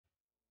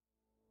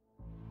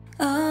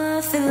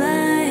feel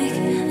like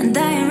I'm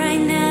dying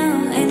right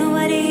now. Ain't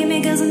nobody hear me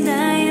 'cause I'm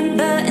dying,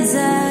 but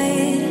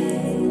inside,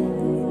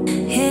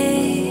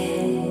 hey,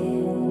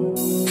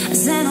 I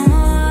said no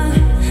more,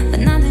 but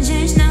nothing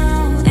changed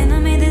now. And I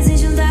made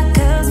decisions that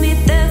caused me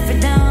to fall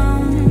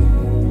down.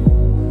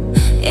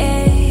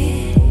 Yeah,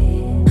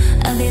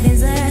 I did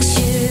things that I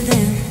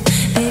shouldn't.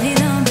 Baby,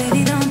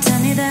 don't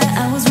tell me that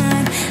I was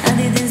wrong. I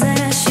did things that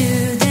I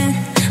shouldn't.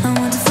 I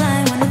want to fly,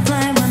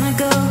 wanna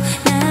go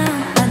now.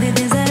 I did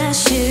things that I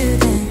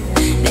shouldn't.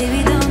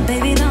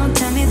 Baby, don't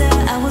tell me that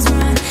I was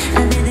wrong.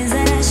 I did things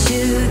that I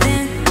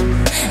shouldn't.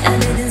 I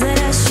did things that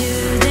I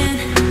shouldn't.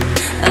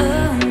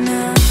 Oh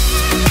no.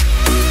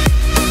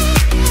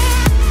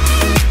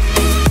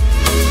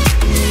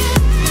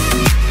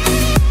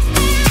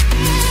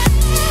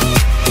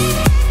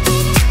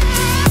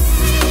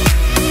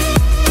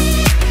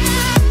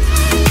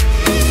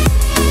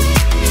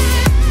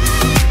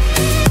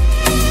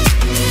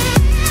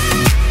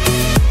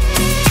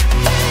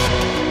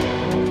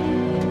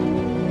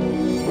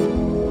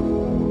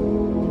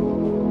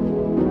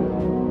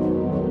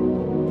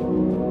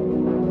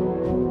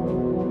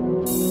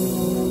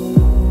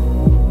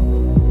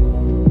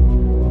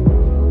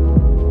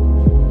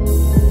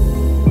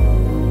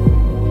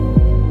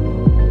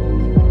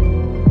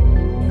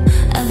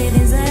 I did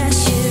things that I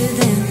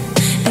shouldn't.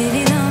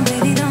 Baby,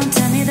 don't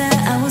tell me that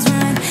I was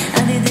wrong.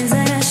 I did things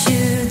that I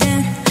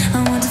shouldn't. I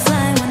want to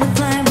fly,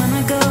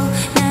 wanna go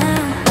now.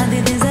 I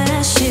did things that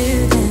I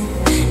shouldn't.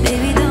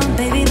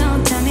 Baby,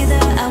 don't tell me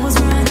that I was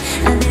wrong.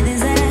 I did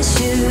things that I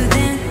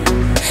shouldn't.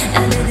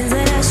 I did things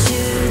that I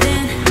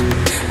shouldn't.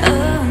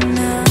 Oh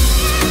no.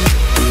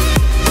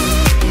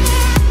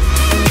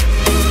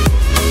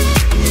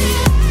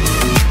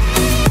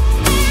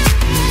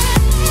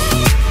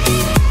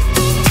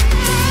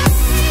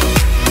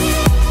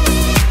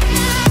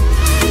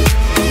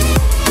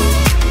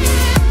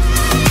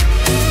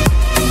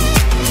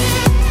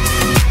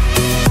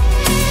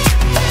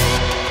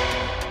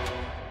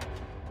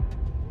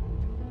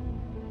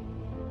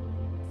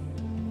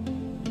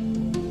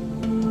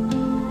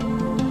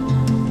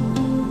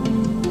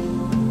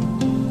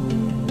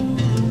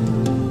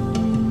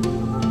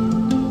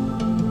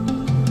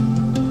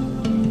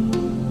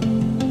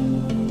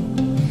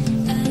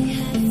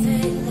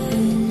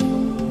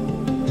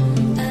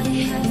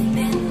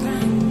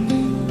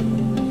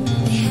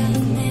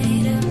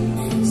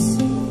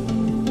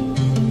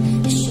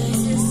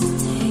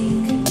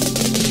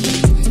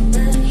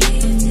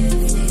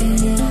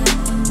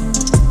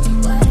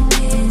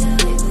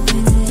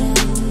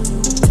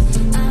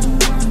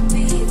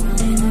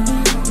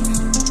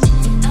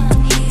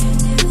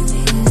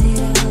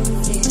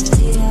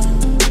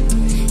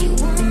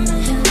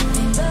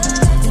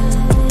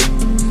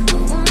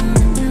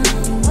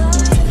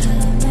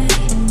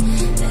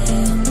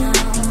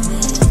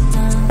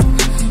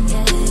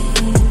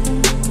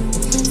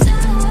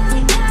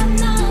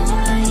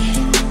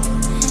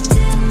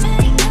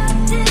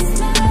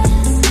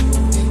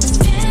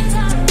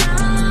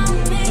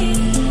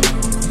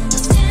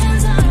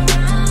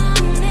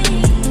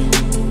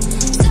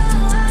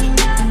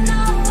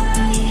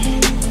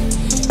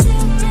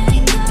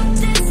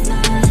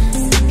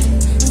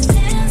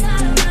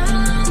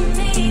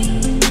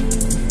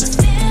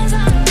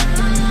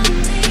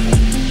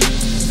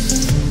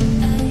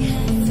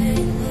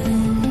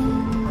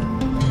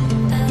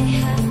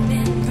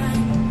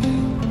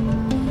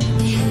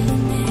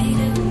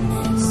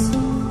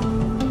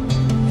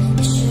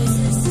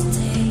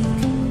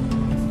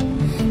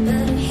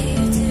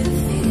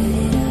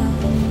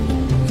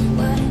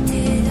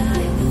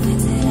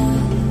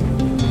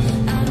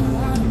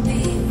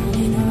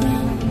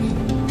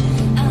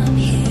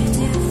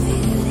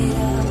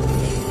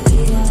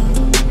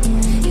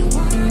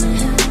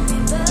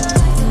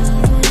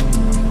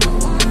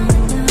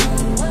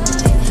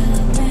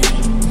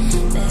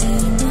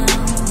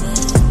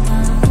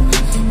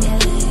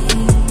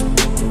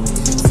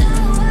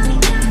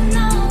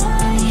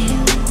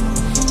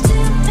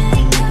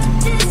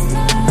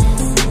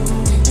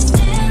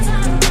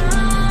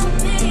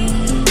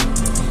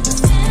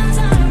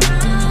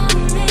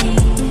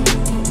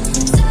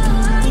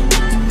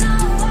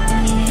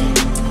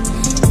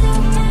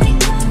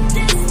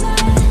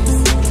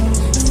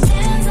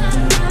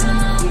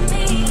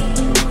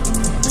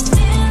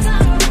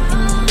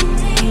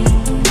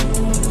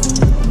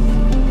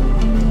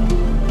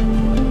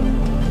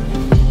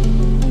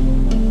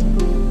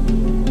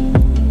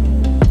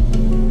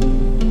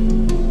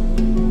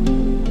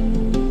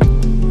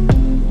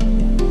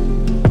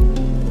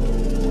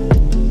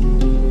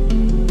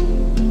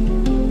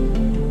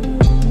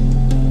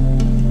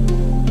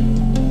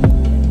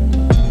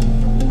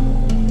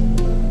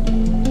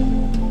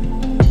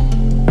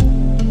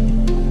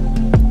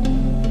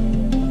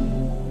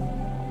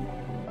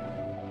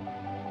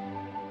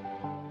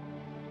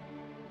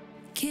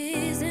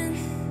 Kissing,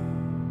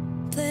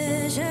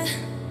 pleasure,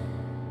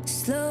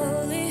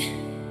 slowly,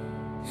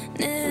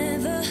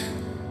 never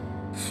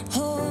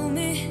hold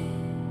me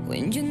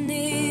when you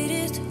need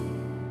it.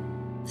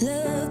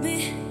 Love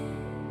me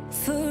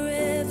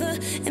forever.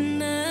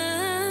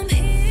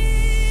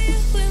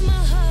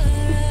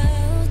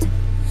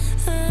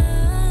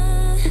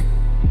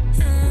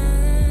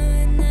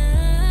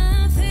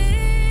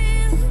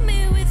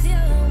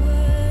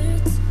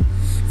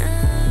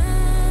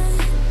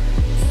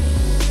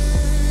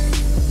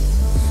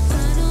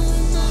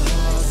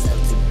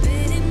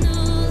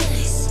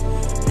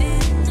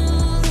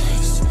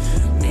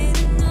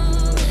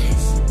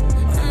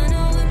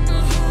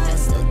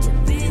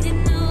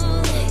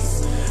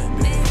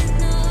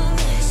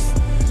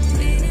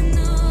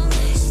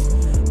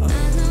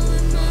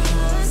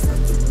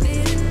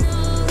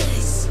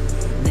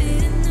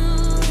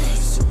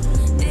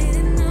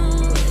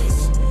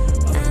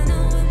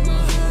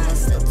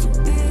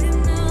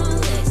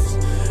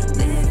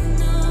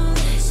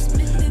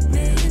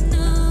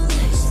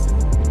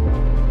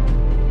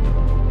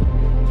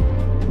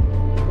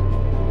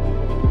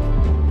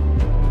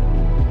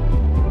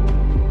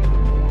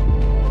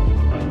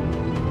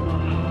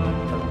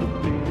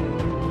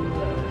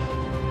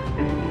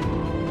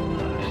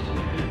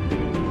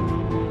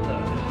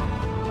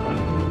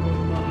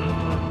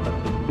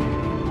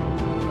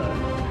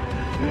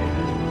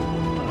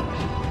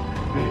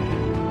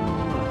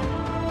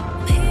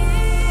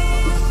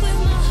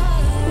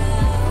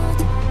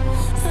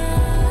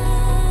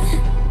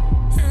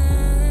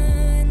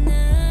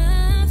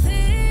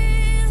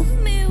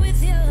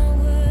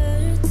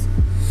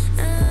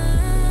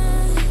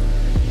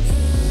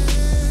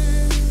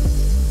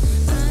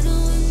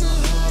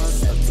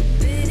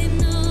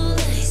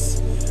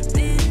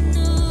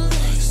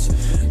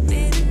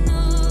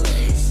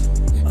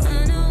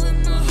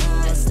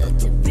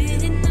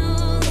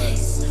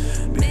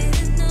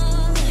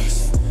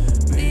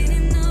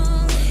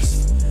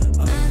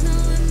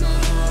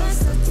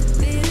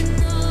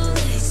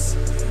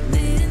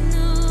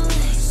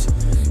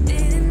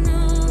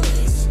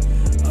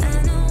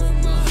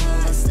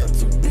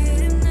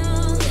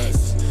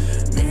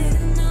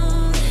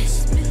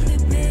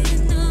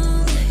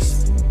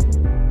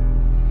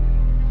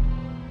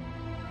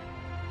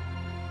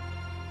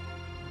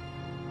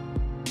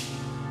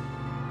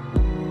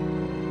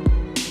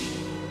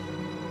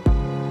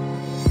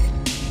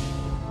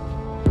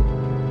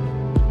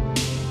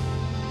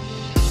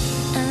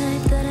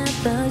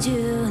 about you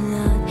a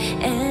lot,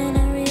 and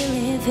I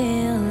really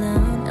feel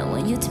alone. I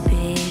want you to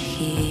be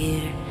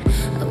here,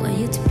 I want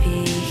you to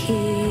be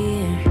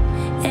here.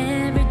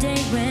 Every day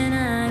when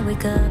I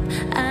wake up,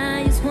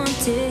 I just want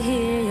to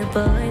hear your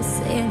voice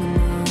saying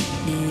good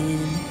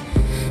morning,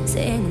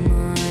 saying good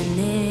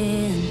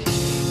morning.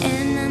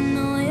 And I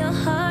know your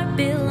heart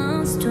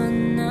belongs to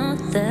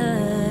another.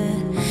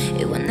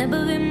 It will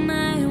never be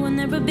mine, it will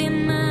never be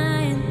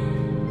mine.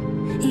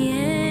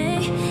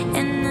 Yeah,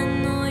 and I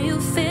know you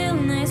feel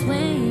nice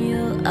when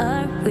you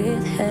are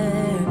with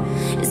her.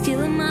 It's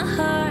killing my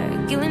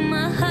heart, killing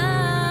my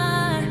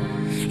heart.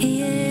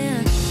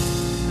 Yeah,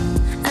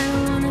 I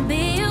don't wanna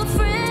be your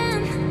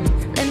friend.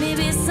 Let me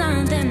be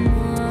something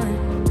more.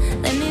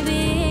 Let me be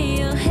in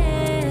your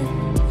head.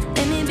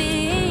 Let me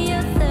be in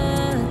your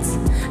thoughts.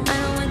 I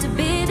don't want to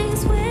be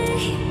this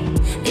way.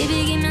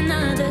 Baby, give me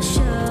another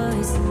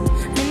choice.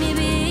 Let me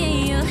be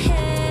in your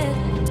head,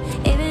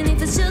 even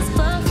if it's just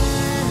for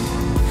fun.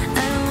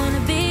 I don't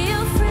wanna be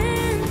your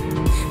friend.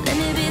 Let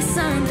me be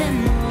something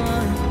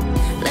more.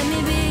 Let me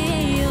be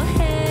in your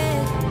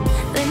head.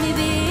 Let me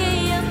be in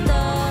your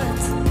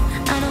thoughts.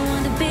 I don't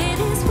want to be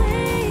this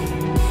way.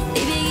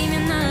 Baby, give me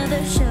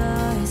another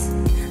choice.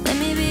 Let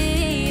me be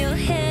in your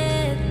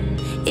head,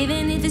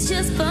 even if it's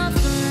just for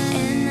fun.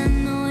 And I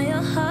know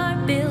your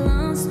heart belongs